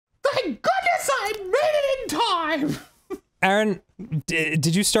time. Aaron,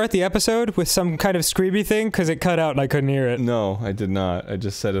 did you start the episode with some kind of screamy thing? Because it cut out and I couldn't hear it. No, I did not. I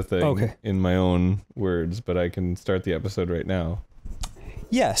just said a thing in my own words, but I can start the episode right now.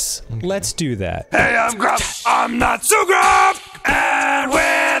 Yes, let's do that. Hey, I'm Grumps. I'm not so Grump, and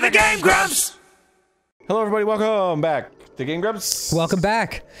we're the GameGrumps. Hello, everybody. Welcome back to GameGrumps. Welcome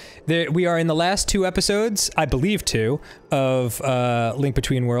back. We are in the last 2 episodes, I believe 2, of Link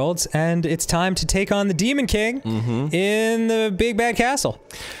Between Worlds, and it's time to take on the Demon King in the Big Bad Castle.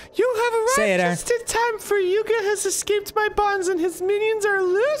 You have arrived Say it, Aaron. just in time, for Yuga has escaped my bonds and his minions are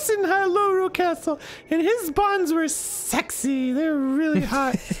loose in Hyrule Castle. And his bonds were sexy. They're really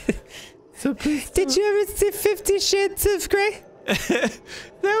hot. So please Did you ever see 50 Shades of Grey? That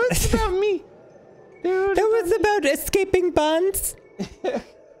was about me. That was about escaping bonds.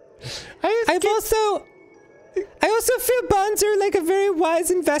 I also feel bonds are like a very wise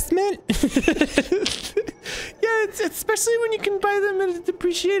investment. Yeah, it's especially when you can buy them at a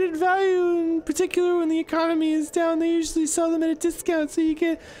depreciated value. In particular, when the economy is down, they usually sell them at a discount. So you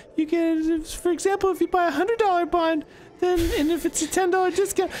get, for example, if you buy a $100 bond, then and if it's a $10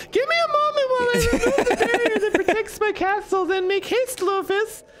 discount, give me a moment while I remove the barrier that protects my castle. Then make haste,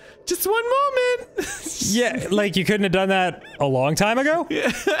 Lofus. Just one moment. Yeah, like you couldn't have done that a long time ago?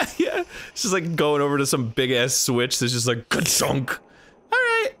 Yeah, yeah. It's just like going over to some big-ass switch that's just like, ka-chunk.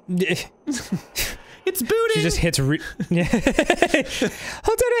 Alright. It's booting. She just hits Hold on,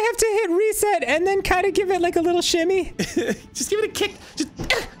 I have to hit reset and then kind of give it like a little shimmy. Just give it a kick. Just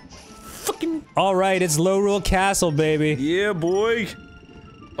fucking. Alright, it's Low Rule Castle, baby. Yeah, boy.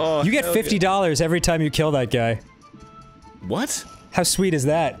 Oh, you get $50 every time you kill that guy. What? How sweet is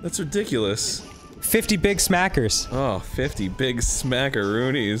that? That's ridiculous. 50 big smackers. Oh, 50 big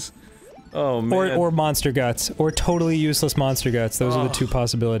smackaroonies. Oh, man. Or monster guts. Or totally useless monster guts. Those are the 2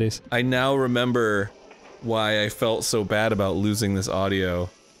 possibilities. I now remember why I felt so bad about losing this audio.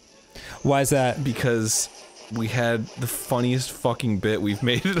 Why is that? Because we had the funniest fucking bit we've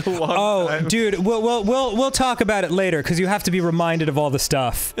made in a long time. Oh, dude, we'll talk about it later because you have to be reminded of all the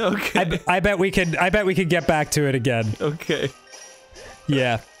stuff. Okay. I bet we could get back to it again. Okay.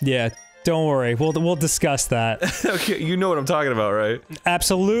 Yeah. Don't worry. We'll discuss that. Okay, you know what I'm talking about, right?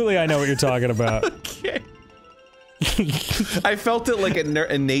 Absolutely, I know what you're talking about. Okay. I felt it like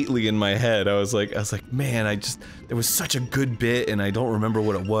innately in my head. I was like, man, there was such a good bit and I don't remember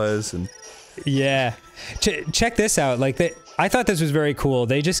what it was, and yeah. Check this out. Like, I thought this was very cool.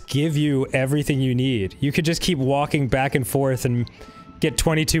 They just give you everything you need. You could just keep walking back and forth and get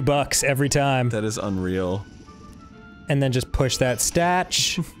 $22 every time. That is unreal. And then just push that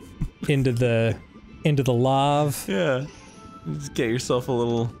statch into the lava. Yeah. Just get yourself a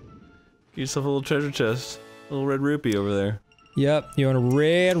little treasure chest. A little red rupee over there. Yep, you want a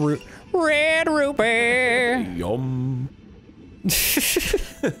red rupee. Yum.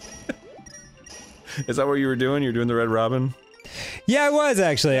 Is that what you were doing? You were doing the Red Robin? Yeah, I was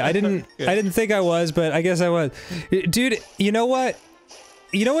actually. I didn't think I was, but I guess I was. Dude, you know what?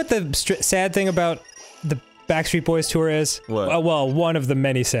 You know what the sad thing about the Backstreet Boys tour is? What? Well, one of the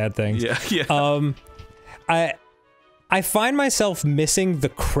many sad things. Yeah. I find myself missing the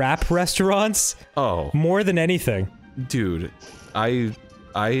crap restaurants. Oh. More than anything. Dude, I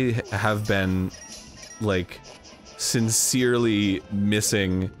have been, like, sincerely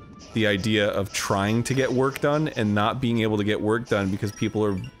missing the idea of trying to get work done and not being able to get work done because people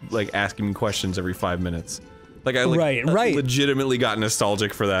are, like, asking me questions every 5 minutes. Like, I legitimately got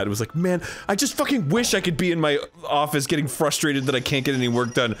nostalgic for that. It was like, man, I just fucking wish I could be in my office getting frustrated that I can't get any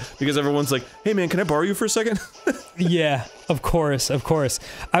work done because everyone's like, hey man, can I borrow you for a second? Yeah, of course.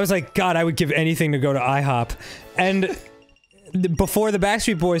 I was like, God, I would give anything to go to IHOP. And before the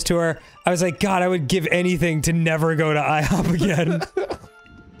Backstreet Boys tour, I was like, God, I would give anything to never go to IHOP again.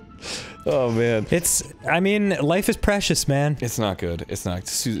 Oh man. I mean, life is precious, man. It's not good. It's not.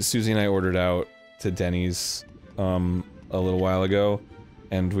 Susie and I ordered out to Denny's a little while ago,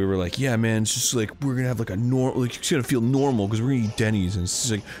 and we were like, yeah man, it's just like we're gonna have like a like it's gonna feel normal because we're gonna eat Denny's, and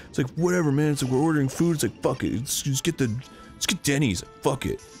it's like whatever man, it's like we're ordering food, it's like fuck it, let's get Denny's, fuck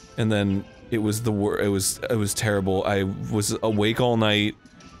it. And then it was it was terrible. I was awake all night.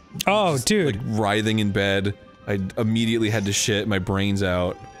 Oh dude, like writhing in bed. I immediately had to shit my brains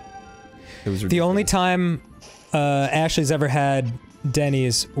out. It was ridiculous. The only time Ashley's ever had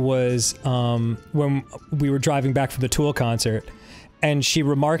Denny's was when we were driving back from the Tool concert, and she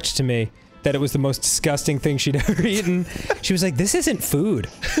remarked to me that it was the most disgusting thing she'd ever eaten. She was like, "This isn't food,"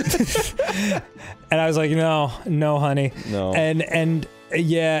 and I was like, "No, honey." No. And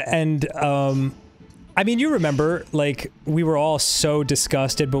yeah, and I mean, you remember, like, we were all so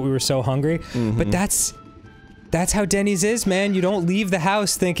disgusted, but we were so hungry. But That's how Denny's is, man. You don't leave the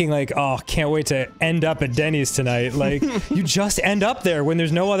house thinking like, oh, can't wait to end up at Denny's tonight. Like, you just end up there when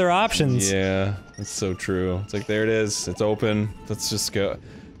there's no other options. Yeah, that's so true. It's like, there it is. It's open. Let's just go.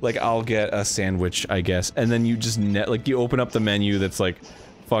 Like, I'll get a sandwich, I guess. And then you just like, you open up the menu that's like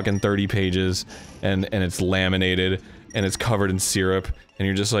fucking 30 pages and it's laminated and it's covered in syrup and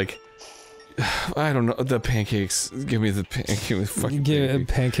you're just like, I don't know, the pancakes. Give me the fucking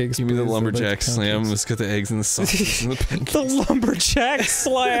pancakes. Give me the lumberjack slam. Let's get the eggs and the sausages and the pancakes. The lumberjack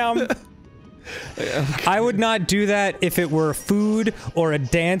slam. I would not do that if it were food or a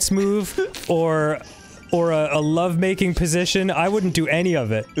dance move or a love-making position. I wouldn't do any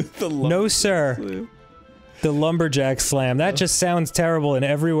of it. No, sir. Slam. The lumberjack slam. That just sounds terrible in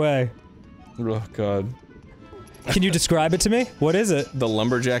every way. Oh god. Can you describe it to me? What is it? The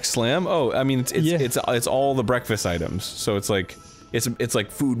lumberjack slam? Oh, I mean, it's all the breakfast items. So it's like, it's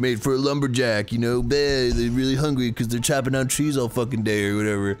like food made for a lumberjack, you know? They're really hungry because they're chopping down trees all fucking day or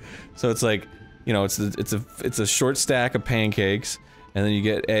whatever. So it's like, you know, it's a short stack of pancakes, and then you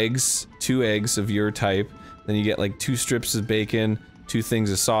get eggs, 2 eggs of your type. Then you get like 2 strips of bacon, 2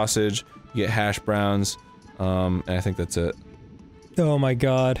 things of sausage. You get hash browns, and I think that's it. Oh my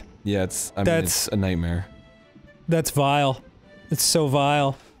god. Yeah, I mean, it's a nightmare. That's vile. It's so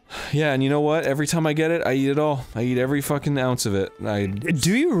vile. Yeah, and you know what? Every time I get it, I eat it all. I eat every fucking ounce of it.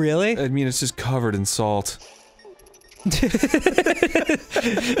 Do you really? I mean, it's just covered in salt.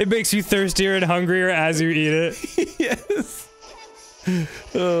 It makes you thirstier and hungrier as you eat it. Yes.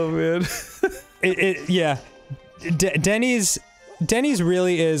 Oh man. Yeah. Denny's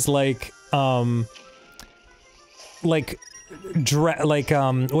really is like what's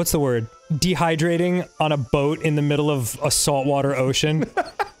the word? Dehydrating on a boat in the middle of a saltwater ocean.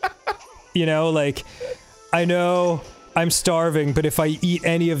 You know, like, I know I'm starving, but if I eat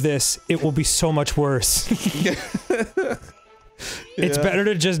any of this, it will be so much worse. It's better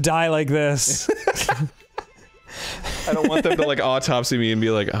to just die like this. I don't want them to like autopsy me and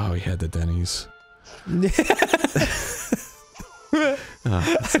be like, oh, he had the Denny's. I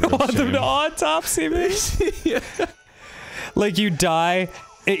don't want them to autopsy me. Yeah. Like, you die,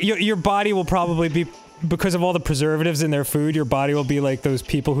 your body will probably be, because of all the preservatives in their food, your body will be like those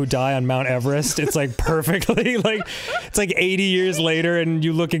people who die on Mount Everest. It's like perfectly, like, it's like 80 years later and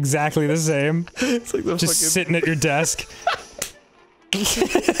you look exactly the same. It's like the just fucking sitting at your desk.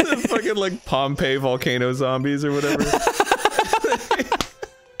 the fucking like Pompeii volcano zombies or whatever.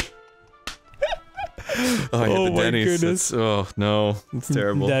 Oh, yeah, the my Denny's. goodness. Oh no, it's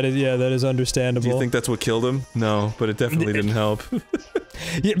terrible. That is understandable. Do you think that's what killed him? No, but it definitely didn't help.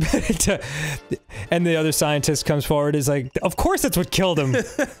 Yeah, and the other scientist comes forward, is like, of course that's what killed him.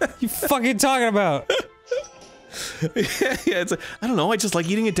 You fucking talking about? Yeah, it's like, I don't know, I just like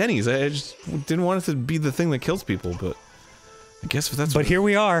eating at Denny's. I just didn't want it to be the thing that kills people, but I guess that's. But here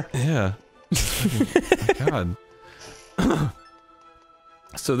we are. Yeah. Oh my god.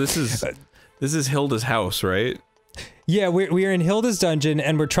 So this is Hilda's house, right? Yeah, we are in Hilda's dungeon,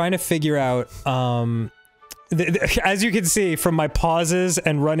 and we're trying to figure out, as you can see from my pauses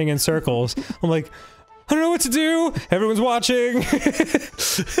and running in circles, I'm like, I don't know what to do, everyone's watching.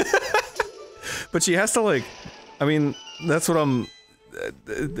 But she has to, like, I mean, that's what I'm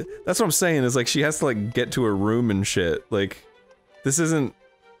saying, is like, she has to, like, get to her room and shit. Like, this isn't,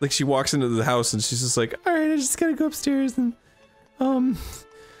 like, she walks into the house and she's just like, alright, I just gotta go upstairs and,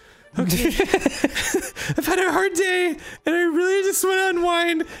 okay. I've had a hard day, and I really just want to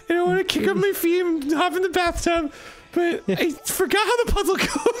unwind, and I want to kick up my feet and hop in the bathtub, but I forgot how the puzzle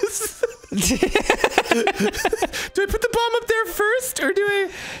goes. Do I put the bomb up there first, or do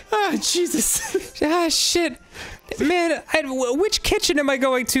I... Ah, Jesus. Ah, shit. Man, which kitchen am I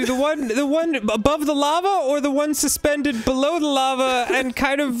going to? The one above the lava, or the one suspended below the lava and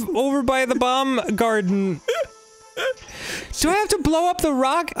kind of over by the bomb garden? Do I have to blow up the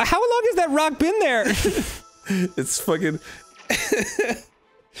rock? How long has that rock been there? It's fucking...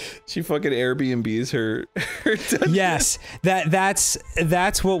 She fucking Airbnbs her dungeon. Yes, that's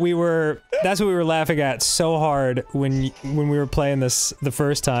what we were laughing at so hard when we were playing this the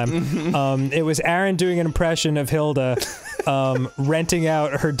first time. It was Aaron doing an impression of Hilda, renting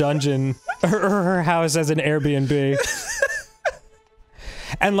out her dungeon, her house as an Airbnb.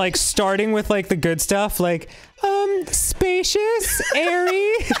 And like starting with like the good stuff, like spacious,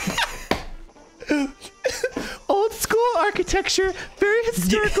 airy, Old school architecture, very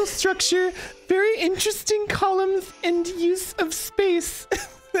historical structure, very interesting columns and use of space.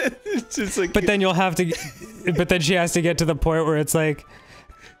 It's just like, but then she has to get to the point where it's like,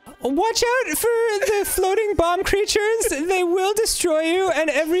 Watch out for the floating bomb creatures. They will destroy you and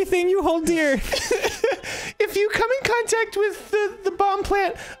everything you hold dear. If you come in contact with the bomb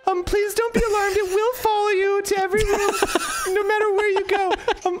plant, please don't be alarmed. It will follow you to every room, no matter where you go.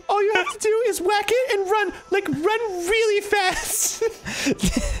 All you have to do is whack it and run. Like, run really fast.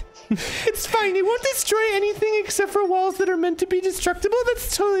 It's fine. It won't destroy anything except for walls that are meant to be destructible.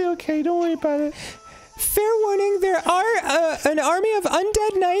 That's totally okay. Don't worry about it. Fair warning, there are an army of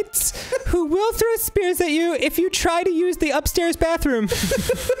undead knights who will throw spears at you if you try to use the upstairs bathroom.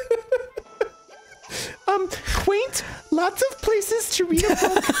 Quaint, lots of places to read a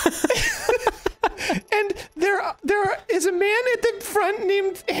book. And there is a man at the front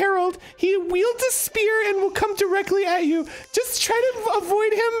named Harold. He wields a spear and will come directly at you. Just try to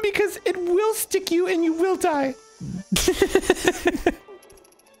avoid him because it will stick you and you will die.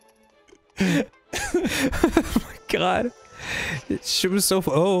 Oh my god. It was so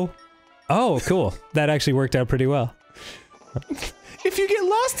Oh, cool. That actually worked out pretty well. If you get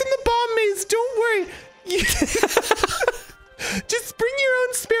lost in the bomb maze, don't worry. Just bring your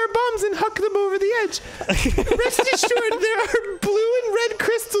own spare bombs and huck them over the edge. Rest assured, there are blue and red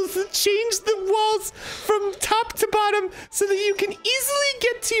crystals that change the walls from top to bottom so that you can easily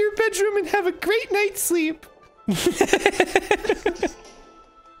get to your bedroom and have a great night's sleep.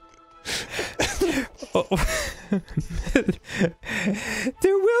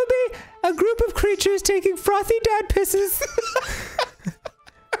 There will be a group of creatures taking frothy dad pisses.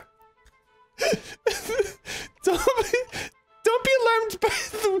 Don't be alarmed by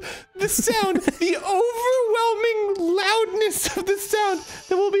the sound, the overwhelming loudness of the sound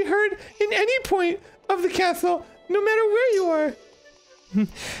that will be heard in any point of the castle, no matter where you are.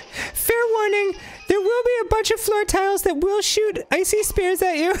 Fair warning, there will be a bunch of floor tiles that will shoot icy spears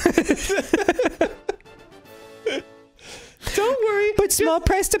at you. Don't worry. But small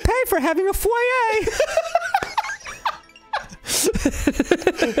price to pay for having a foyer.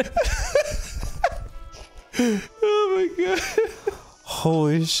 Oh my god.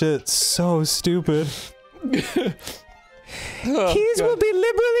 Holy shit, so stupid. Keys will be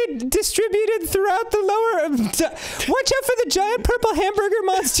liberally distributed throughout the lower... Watch out for the giant purple hamburger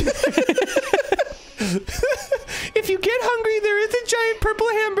monster. If you get hungry, there is a giant purple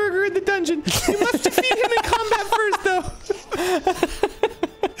hamburger in the dungeon. You must defeat him in combat first, though.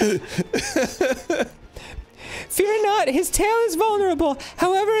 Fear not, his tail is vulnerable.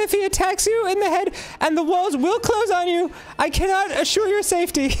 However, if he attacks you in the head and the walls will close on you, I cannot assure your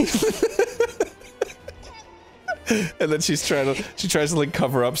safety. And then she tries to like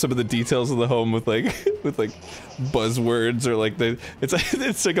cover up some of the details of the home with like buzzwords or like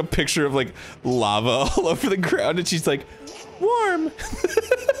it's like a picture of like lava all over the ground and she's like warm.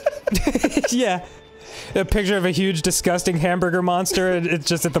 Yeah. A picture of a huge disgusting hamburger monster and it's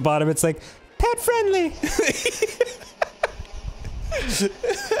just at the bottom it's like pet friendly.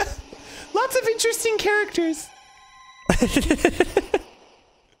 Lots of interesting characters.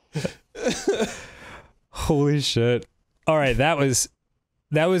 Holy shit. All right, that was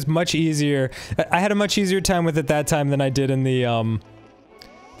much easier. I had a much easier time with it that time than I did in the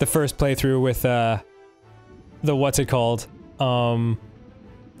first playthrough with the what's it called? When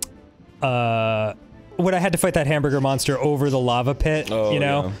I had to fight that hamburger monster over the lava pit, you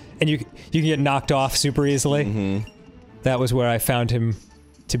know? Yeah. And you can get knocked off super easily. Mm-hmm. That was where I found him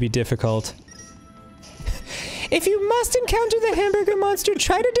to be difficult. If you must encounter the hamburger monster,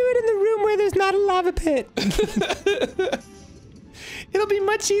 try to do it in the room where there's not a lava pit. It'll be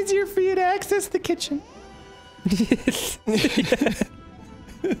much easier for you to access the kitchen.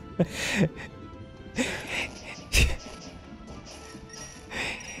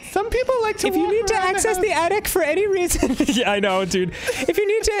 Some people like to. If you need to access the attic for any reason, yeah, I know, dude. If you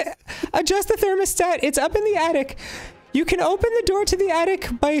need to adjust the thermostat, it's up in the attic. You can open the door to the attic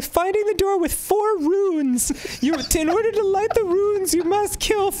by finding the door with 4 runes. In order to light the runes, you must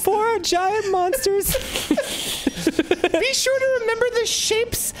kill 4 giant monsters. Be sure to remember the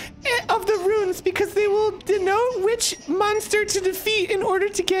shapes of the runes because they will denote which monster to defeat in order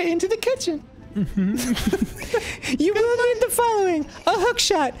to get into the kitchen. Mm-hmm. You will need the following: a hook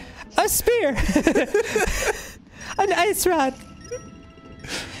shot, a spear, an ice rod.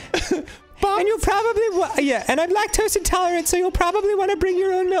 And you'll probably and I'm lactose intolerant, so you'll probably want to bring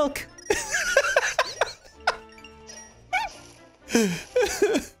your own milk.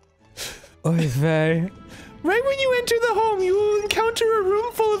 Oy vey. Right when you enter the home, you will encounter a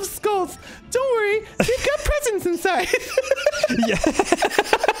room full of skulls. Don't worry, they've got presents inside. Yeah.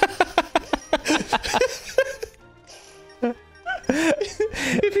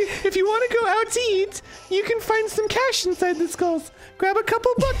 If you want to go out to eat, you can find some cash inside the skulls. Grab a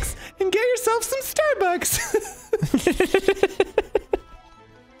couple bucks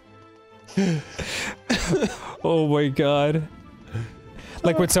Oh my god.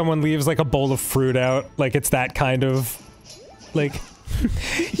 Like when someone leaves like a bowl of fruit out, like it's that kind of like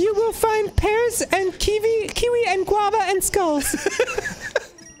you will find pears and kiwi and guava and skulls.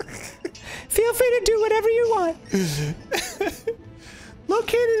 Feel free to do whatever you want.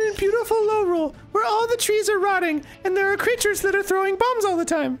 Located in beautiful Lowroll, where all the trees are rotting and there are creatures that are throwing bombs all the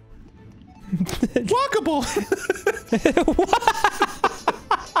time. Walkable.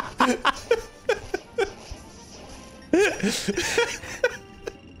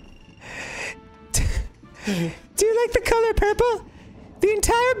 Do you like the color purple? The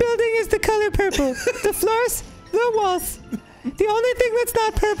entire building is the color purple. The floors, the walls. The only thing that's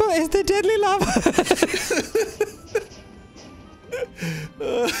not purple is the deadly lava.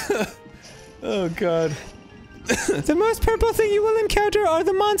 Oh god. The most purple thing you will encounter are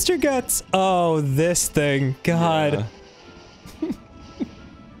the monster guts. Oh, this thing. God.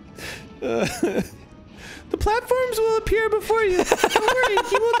 Yeah. The platforms will appear before you. Don't worry,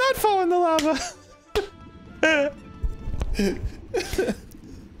 he will not fall in the lava.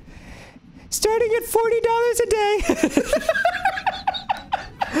 Starting at $40 a day.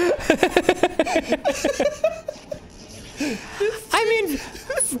 I mean,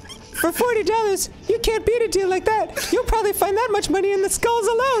 for $40, you can't beat a deal like that. You'll probably find that much money in the skulls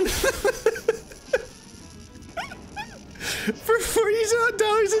alone. For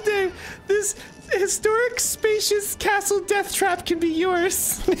 $40 a day, this historic, spacious castle death trap can be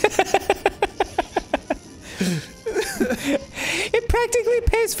yours. It practically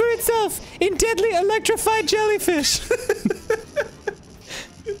pays for itself in deadly electrified jellyfish.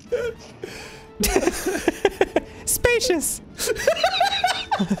 Spacious.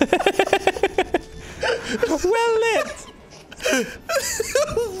 Well lit.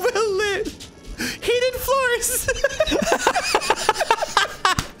 Well lit. Heated floors.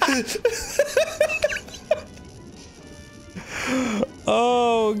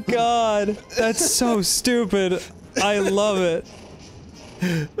 Oh god, that's so stupid. I love it.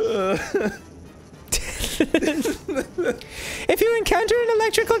 If you encounter an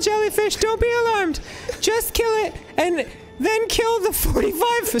electrical jellyfish, don't be alarmed. Just kill it and then kill the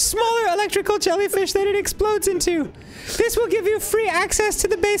 45 smaller electrical jellyfish that it explodes into. This will give you free access to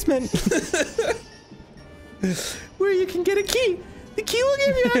the basement. Where you can get a key. The key will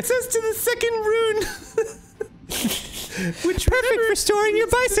give you access to the second rune. Which perfect for storing your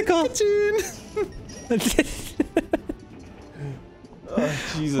bicycle. Oh,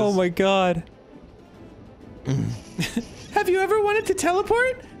 Jesus. Oh my god. Have you ever wanted to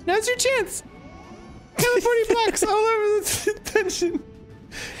teleport? Now's your chance. Teleporting blocks all over the dungeon.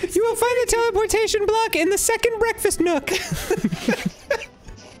 You will find the teleportation block in the second breakfast nook.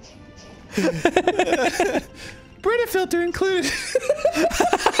 Brita filter included.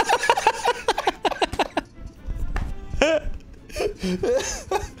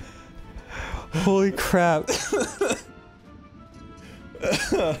 Holy crap.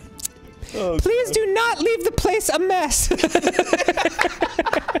 Please do not leave the place a mess.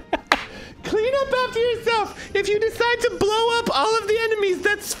 Clean up after yourself. If you decide to blow up all of the enemies,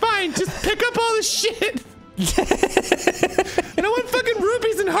 that's fine. Just pick up all the shit. I don't want fucking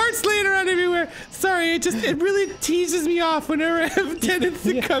rupees and hearts laying around everywhere. Sorry, it really teases me off whenever I have tenants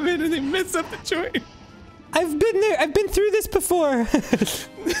to come in and they mess up the joint. I've been there. I've been through this before. This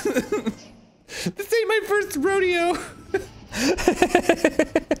ain't my first rodeo.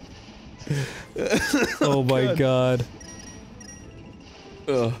 Oh my god.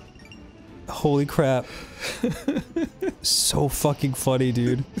 Ugh. Holy crap. So fucking funny,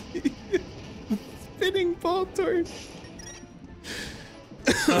 dude. Spinning ball torch.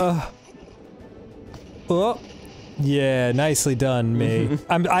 Oh. Yeah, nicely done, me.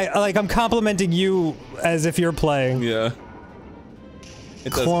 I'm complimenting you as if you're playing. Yeah.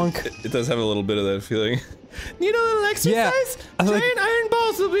 It does, Clunk. It does have a little bit of that feeling. Need a little exercise? Yeah, Giant iron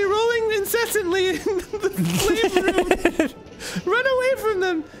balls will be rolling incessantly in the flame room. Run away from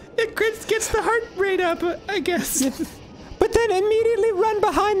them. It gets the heart rate up, I guess. But then immediately run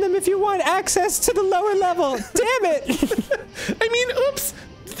behind them if you want access to the lower level. Damn it! I mean, oops.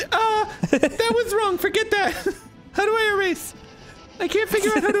 That was wrong. Forget that. How do I erase? I can't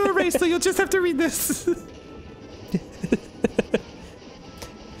figure out how to erase, so you'll just have to read this.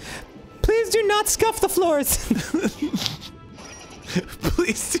 Please do not scuff the floors.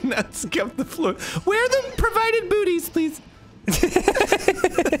 Please do not scuff the floor. Wear the provided booties, please.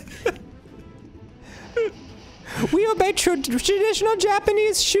 We obey traditional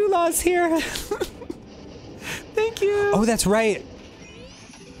Japanese shoe laws here. Thank you. Oh, that's right.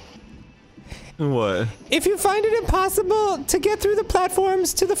 What? If you find it impossible to get through the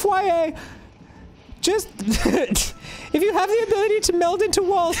platforms to the foyer, just if you have the ability to meld into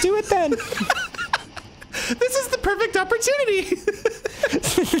walls, do it then. This is the perfect opportunity.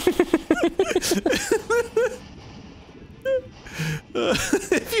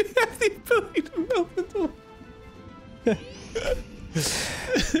 If you have the ability to meld into walls.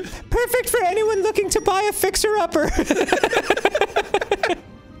 Perfect for anyone looking to buy a fixer-upper.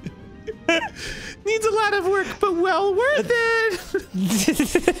 Needs a lot of work, but well worth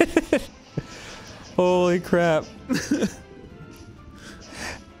it. Holy crap.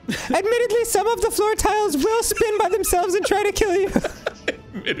 Admittedly, some of the floor tiles will spin by themselves and try to kill you.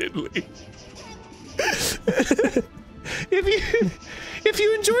 Admittedly. If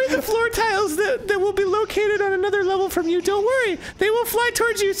you enjoy the floor tiles that will be located on another level from you, don't worry. They will fly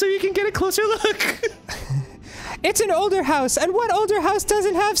towards you so you can get a closer look. It's an older house, and what older house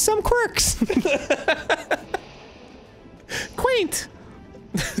doesn't have some quirks? Quaint.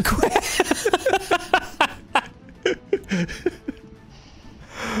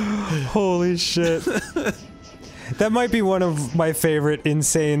 Holy shit. That might be one of my favorite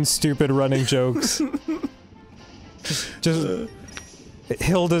insane, stupid running jokes. Just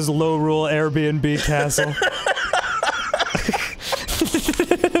Hilda's low rule Airbnb castle.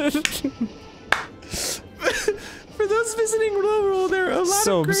 For those visiting low rule, there are a lot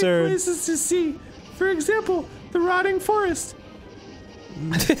of great places to see. For example, the rotting forest.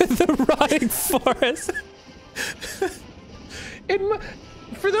 The rotting forest.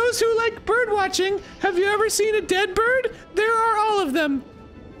 For those who like bird watching, have you ever seen a dead bird? There are all of them.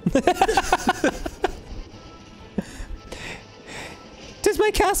 Does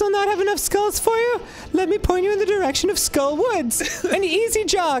my castle not have enough skulls for you? Let me point you in the direction of Skull Woods. An easy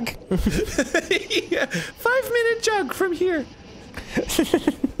jog. Yeah, 5-minute jog from here.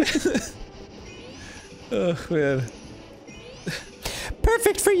 Oh, man.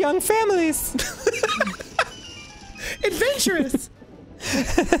 Perfect for young families. Adventurous.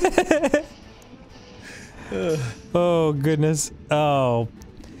 Oh, goodness. Oh.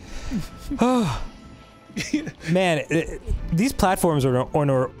 Oh. Man, these platforms are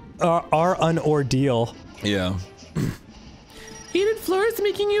an ordeal. Yeah. Heated floors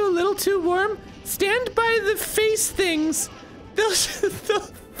making you a little too warm? Stand by the face things. They'll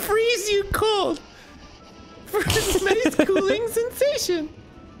freeze you cold for a nice cooling sensation.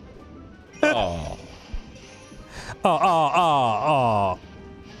 Oh. Oh.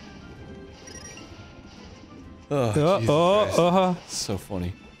 Oh, so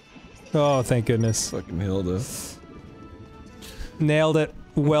funny. Oh, thank goodness. Fucking Hilda. Nailed it.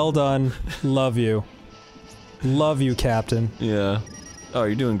 Well done. Love you. Love you, Captain. Yeah. Oh,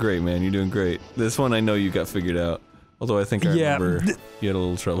 you're doing great, man. You're doing great. This one I know you got figured out. Although I think I remember you had a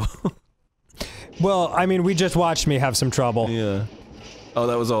little trouble. Well, I mean, we just watched me have some trouble. Yeah. Oh,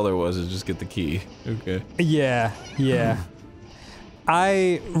 that was all there was, is just get the key. Okay. Yeah.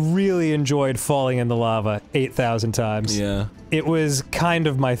 I really enjoyed falling in the lava 8,000 times. Yeah. It was kind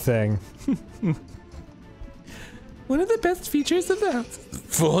of my thing. One of the best features of the house is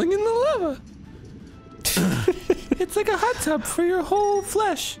falling in the lava. It's like a hot tub for your whole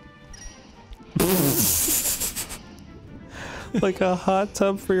flesh. Like a hot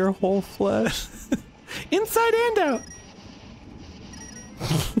tub for your whole flesh. Inside and out.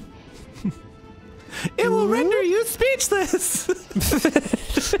 It will render you speechless.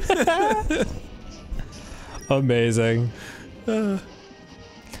 Amazing. Don't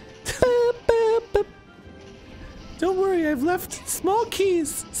worry, I've left small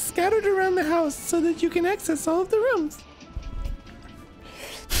keys scattered around the house so that you can access all of the rooms.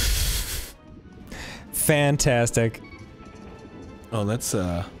 Fantastic. Oh, that's,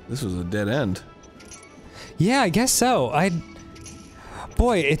 this was a dead end. Yeah, I guess so.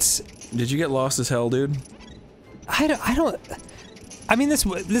 Boy, it's... Did you get lost as hell, dude? I don't... I mean, this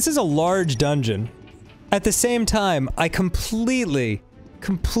is a large dungeon. At the same time, I completely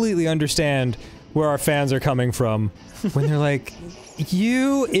understand where our fans are coming from when they're like,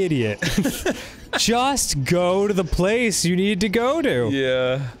 you idiot. Just go to the place you need to go to.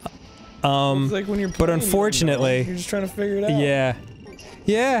 Yeah. It's like when you're playing, but unfortunately... you're just trying to figure it out.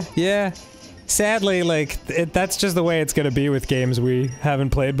 Yeah. Sadly, like, that's just the way it's gonna be with games we haven't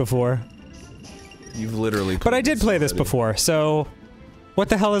played before. You've literally played But I did play this before, so... What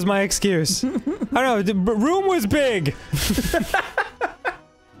the hell is my excuse? I don't know, the room was big!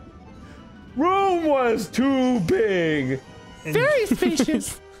 Room was too big! Very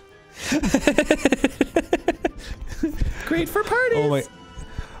spacious. Great for parties.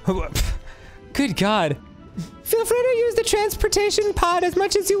 Oh my... Good God. Feel free to use the transportation pod as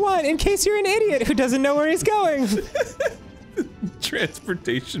much as you want in case you're an idiot who doesn't know where he's going.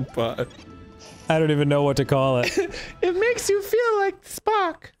 Transportation pod. I don't even know what to call it. It makes you feel like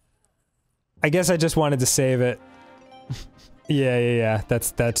Spock. I guess I just wanted to save it. Yeah.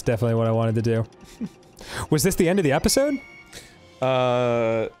 That's definitely what I wanted to do. Was this the end of the episode?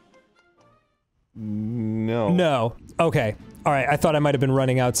 No. No. Okay. All right. I thought I might have been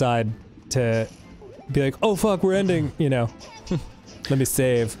running outside to be like, oh fuck, we're ending, you know. Let me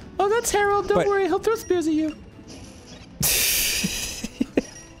save. Oh, that's Harold. Don't worry, he'll throw spears at you.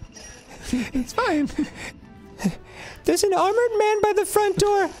 It's fine. There's an armored man by the front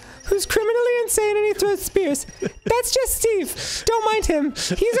door who's criminally insane and he throws spears. That's just Steve. Don't mind him.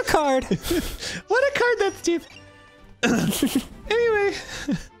 He's a card. What a card that's Steve. Anyway.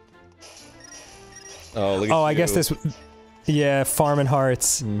 Oh, look at I guess this... Yeah, farming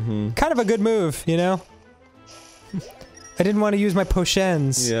hearts. Mm-hmm. Kind of a good move, you know? I didn't want to use my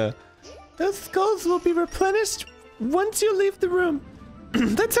potions. Yeah. Those skulls will be replenished once you leave the room.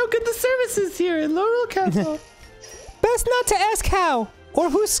 That's how good the service is here in Laurel Castle. Best not to ask how,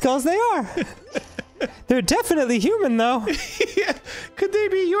 or whose skulls they are. They're definitely human, though. Yeah. Could they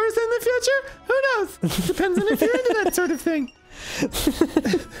be yours in the future? Who knows? Depends on if you're into that sort of thing.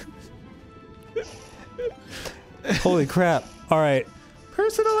 Holy crap. Alright.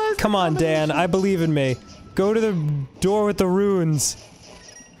 Personalized. Come on, Dan. I believe in me. Go to the door with the runes.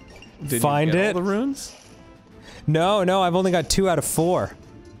 Did Find you get it. all the runes? No, I've only got 2 out of 4.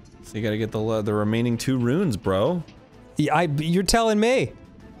 So you gotta get the remaining 2 runes, bro. Yeah, you're telling me.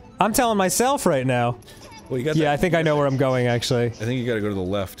 I'm telling myself right now. Well, you got Yeah, that I think I know where I'm going, actually. I think you gotta go to the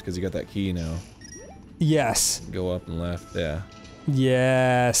left, because you got that key now. Yes. Go up and left, yeah.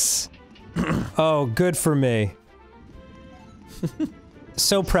 Yes. Oh, good for me.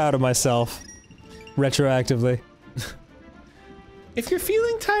 So proud of myself. Retroactively. If you're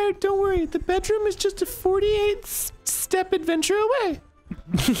feeling tired, don't worry. The bedroom is just a 48-step adventure away.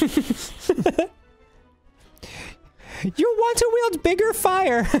 You want to wield bigger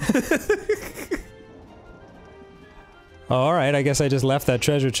fire! Alright, I guess I just left that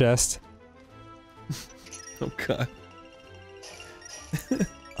treasure chest. Oh god.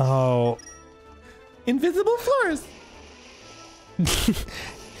 Oh. Invisible floors.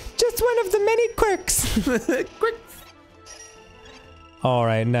 Just one of the many quirks! Quick.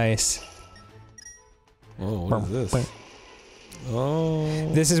 Alright, nice. Oh, what is this? Oh.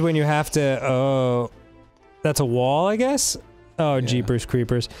 This is when you have to, oh... That's a wall, I guess? Oh, Yeah. jeepers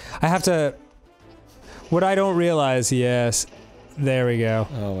creepers. I have to... What I don't realize, yes. There we go.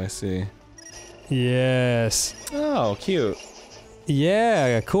 Oh, I see. Yes. Oh, cute.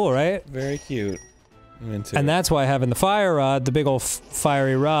 Yeah, cool, right? Very cute. I'm into And it. that's why having the fire rod, the big old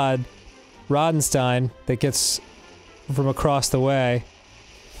fiery rod, Rodenstein, that gets from across the way.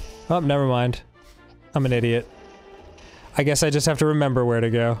 Oh, never mind. I'm an idiot. I guess I just have to remember where to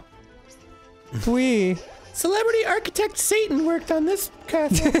go. Wee. Celebrity architect Satan worked on this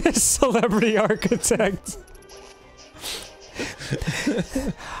castle. Celebrity architect.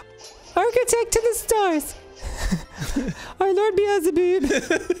 Architect to the stars. Our Lord Beelzebub.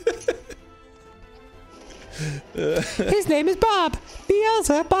 His name is Bob.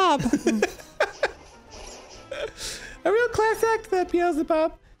 Beelzebub. A real class act, that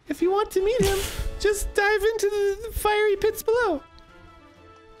Beelzebub. If you want to meet him, just dive into the fiery pits below.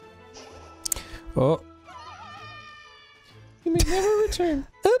 Oh. You may never return.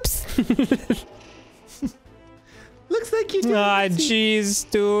 Oops. Looks like you did. Ah, jeez,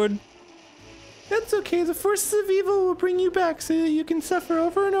 dude. That's okay. The forces of evil will bring you back so that you can suffer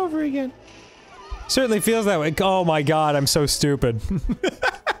over and over again. Certainly feels that way. Oh my god, I'm so stupid.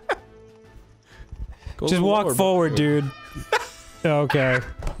 Go Just walk lower, forward, bro. dude. Okay.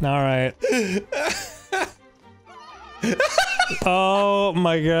 Alright. Oh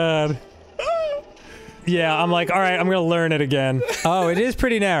my god. Yeah, I'm like, alright, I'm gonna learn it again. Oh, it is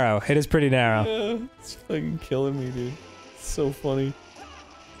pretty narrow. It is pretty narrow. Yeah, it's fucking killing me, dude. It's so funny.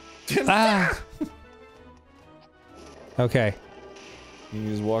 Ah. Okay. You can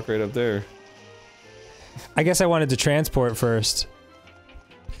just walk right up there. I guess I wanted to transport first.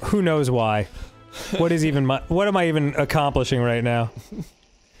 Who knows why? What is even my- what am I even accomplishing right now?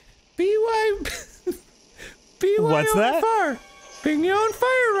 BY. What's that? BYOFR. Bring your own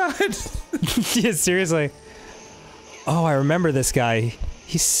fire rod. Yeah, seriously. Oh, I remember this guy.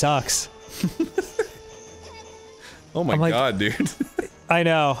 He sucks. Oh my I'm like- god, dude. I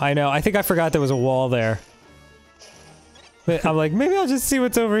know. I think I forgot there was a wall there. But I'm like, maybe I'll just see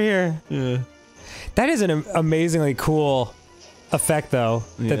what's over here. Yeah. That is an amazingly cool effect, though.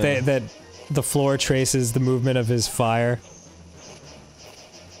 That Yeah. that the floor traces the movement of his fire.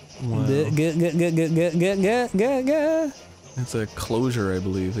 Wow. It's a closure, I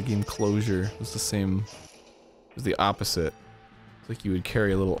believe. The game Closure was the same. It was the opposite. It's like you would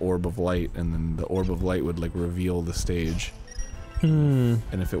carry a little orb of light, and then the orb of light would like reveal the stage. And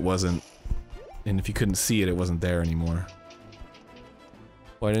if it wasn't, and if you couldn't see it, it wasn't there anymore.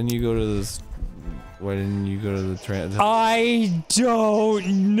 Why didn't you go to this? Why didn't you go to the I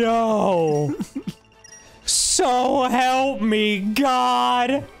don't know. So help me,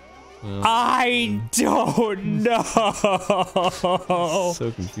 God. Well, I don't know.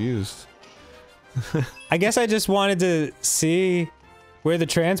 so confused. I guess I just wanted to see where the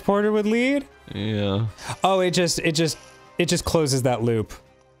transporter would lead. Yeah. Oh, it just closes that loop.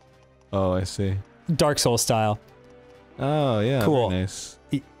 Oh, I see. Dark Souls style. Oh, yeah. Cool. Very nice.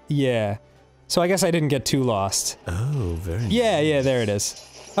 Yeah. So I guess I didn't get too lost. Oh, very nice. Yeah, there it is.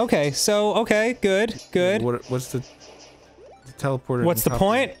 Okay, so, okay, good. What's the teleporter? What's the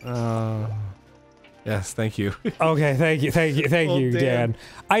point? Yes, thank you. Okay, thank you, Dan.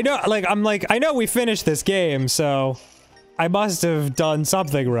 I know, I know we finished this game, so I must have done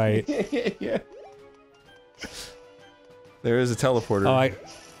something right. Yeah. There is a teleporter. Oh,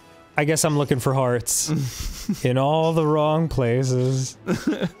 I guess I'm looking for hearts. In all the wrong places.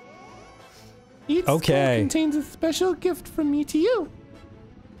 Each skull contains a special gift from me to you.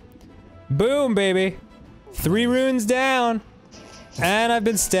 Boom, baby. 3 runes down. And I've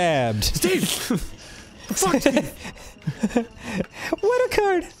been stabbed. Steve! Fuck, Steve! What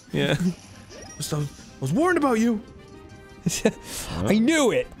occurred? Yeah. I was warned about you! I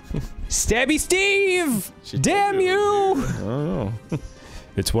knew it! Stabby Steve! Damn you! Oh.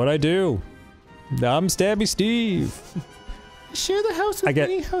 It's what I do. I'm Stabby Steve. Share the house with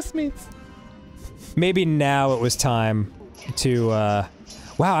many housemates. Maybe now it was time to, wow,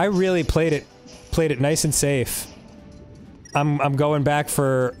 I really played it nice and safe. I'm going back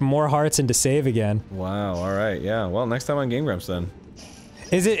for more hearts and to save again. Wow, alright, yeah. Well, next time on GameGrumps then.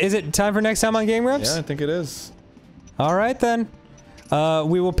 Is it time for next time on GameGrumps? Yeah, I think it is. Alright then.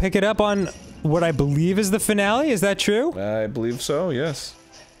 We will pick it up on what I believe is the finale, is that true? I believe so, yes.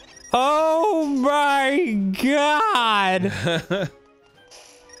 Oh my god!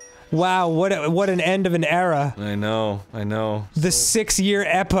 Wow, what an end of an era. I know. The 6-year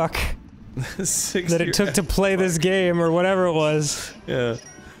epoch that it took to play this game, or whatever it was. Yeah.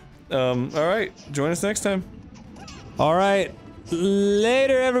 Alright, join us next time. Alright.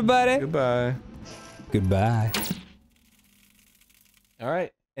 Later, everybody. Goodbye. Goodbye.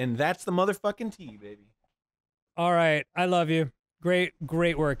 Alright, and that's the motherfucking tea, baby. Alright, I love you. Great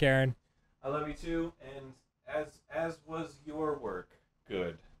work, Aaron. I love you too, and as was your work.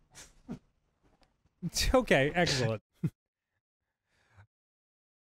 Good. Okay, excellent.